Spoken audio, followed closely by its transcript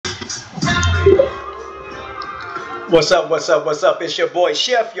What's up, what's up, what's up? It's your boy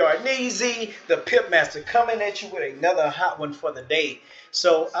Chef Yarneezy, the Pip Master, coming at you with another hot one for the day.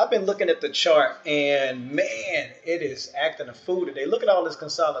 So I've been looking at the chart and man, it is acting a fool today. Look at all this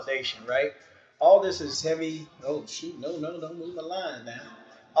consolidation, right? All this is heavy. Oh shoot, no, don't move my line now.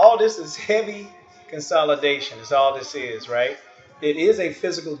 All this is heavy consolidation is all this is, right? It is a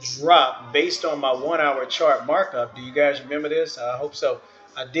physical drop based on my 1 hour chart markup. Do you guys remember this? I hope so.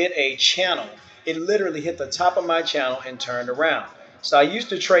 I did a channel. It literally hit the top of my channel and turned around. So I used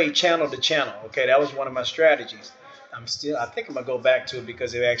to trade channel to channel. Okay, that was one of my strategies. I think I'm gonna go back to it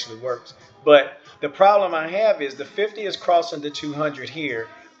because it actually works. But the problem I have is the 50 is crossing the 200 here,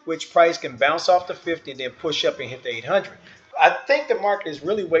 which price can bounce off the 50 and then push up and hit the 800. I think the market is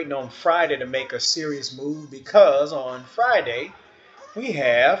really waiting on Friday to make a serious move because on Friday we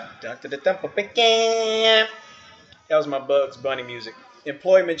have that was my Bugs Bunny music.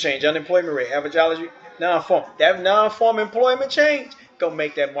 Employment change, unemployment rate, average hourly, non-farm. That non-farm employment change gonna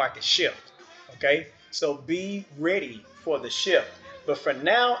make that market shift. Okay, so be ready for the shift. But for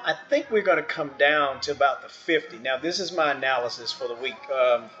now, I think we're gonna come down to about the 50. Now, this is my analysis for the week,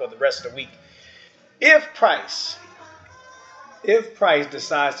 for the rest of the week. If price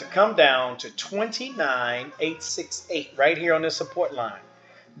decides to come down to 29,868 right here on this support line,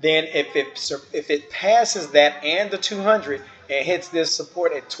 then if it passes that and the 200 and hits this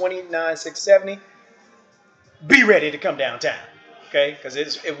support at 29,670, be ready to come downtown, okay? Because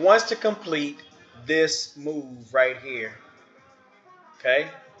it wants to complete this move right here, okay?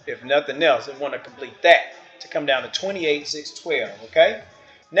 If nothing else, it want to complete that to come down to 28,612, okay?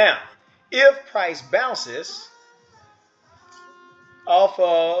 Now, if price bounces off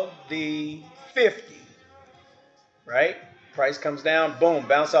of the 50, right? Price comes down, boom,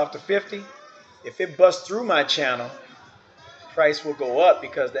 bounce off to 50. If it busts through my channel, price will go up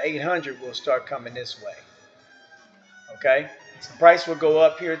because the 800 will start coming this way. Okay, so price will go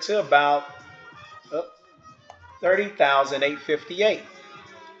up here to about 30,858.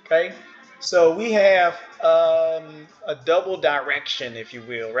 Okay, so we have a double direction, if you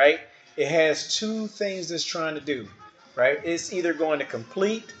will, right? It has two things it's trying to do, right? It's either going to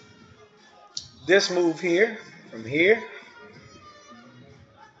complete this move here, from here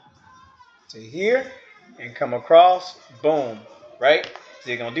to here, and come across, boom, right? So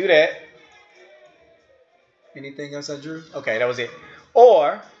you're gonna do that. Anything else I drew? Okay, that was it.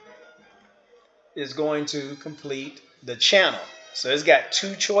 Or is going to complete the channel. So it's got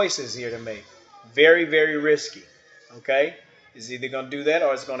two choices here to make. Very, very risky. Okay, it's either gonna do that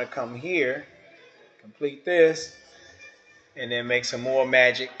or it's gonna come here, complete this, and then make some more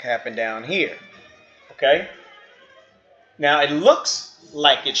magic happen down here. Okay. Now it looks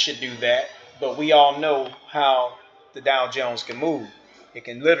like it should do that, but we all know how the Dow Jones can move. It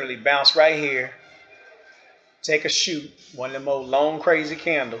can literally bounce right here, take a shoot, one of them old long crazy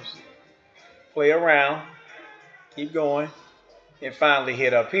candles, play around, keep going, and finally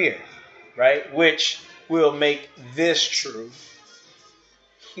hit up here, right? Which will make this true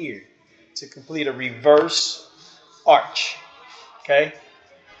here to complete a reverse arch, okay?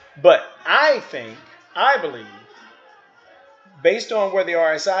 But I believe, based on where the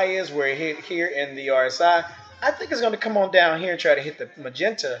RSI is, where it hit here in the RSI, I think it's going to come on down here and try to hit the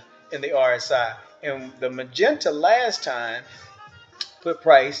magenta in the RSI. And the magenta last time put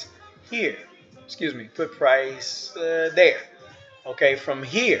price here. Excuse me, put price there. Okay, from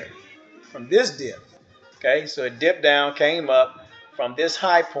here, from this dip. Okay, so it dipped down, came up. From this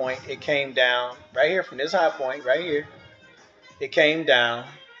high point, it came down right here. From this high point, right here, it came down.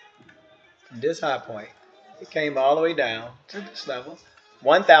 From this high point, it came all the way down to this level,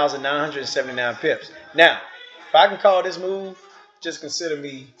 1,979 pips. Now, if I can call this move, just consider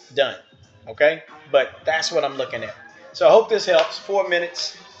me done, okay? But that's what I'm looking at. So I hope this helps. 4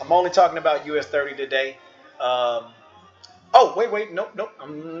 minutes. I'm only talking about US 30 today. Oh, wait, nope.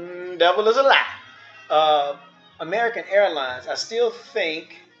 Devil is a lie. American Airlines, I still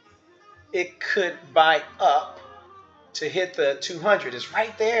think it could buy up to hit the 200. It's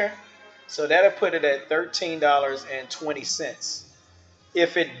right there. So that'll put it at $13.20.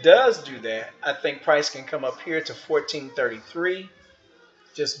 If it does do that, I think price can come up here to $14.33.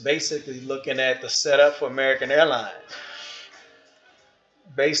 Just basically looking at the setup for American Airlines.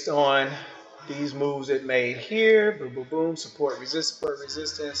 Based on these moves it made here, boom, boom, boom, support,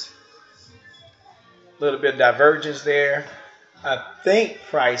 resistance. A little bit of divergence there. I think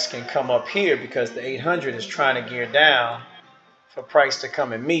price can come up here because the 800 is trying to gear down for price to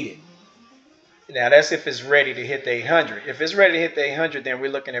come and meet it. Now, that's if it's ready to hit the 800. If it's ready to hit the 800, then we're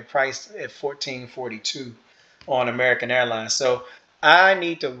looking at price at $14.42 on American Airlines. So I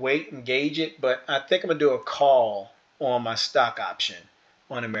need to wait and gauge it, but I think I'm going to do a call on my stock option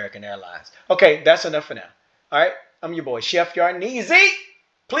on American Airlines. Okay, that's enough for now. All right, I'm your boy, Chef Yarneezy.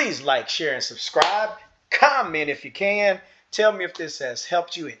 Please like, share, and subscribe. Comment if you can. Tell me if this has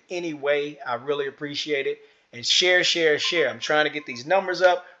helped you in any way. I really appreciate it. And share, share, share. I'm trying to get these numbers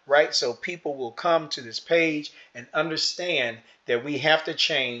up, right? So people will come to this page and understand that we have to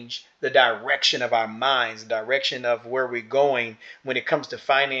change the direction of our minds, the direction of where we're going when it comes to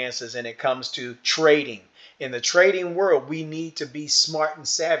finances and it comes to trading. In the trading world, we need to be smart and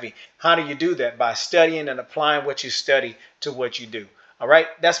savvy. How do you do that? By studying and applying what you study to what you do. All right,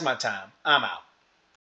 that's my time. I'm out.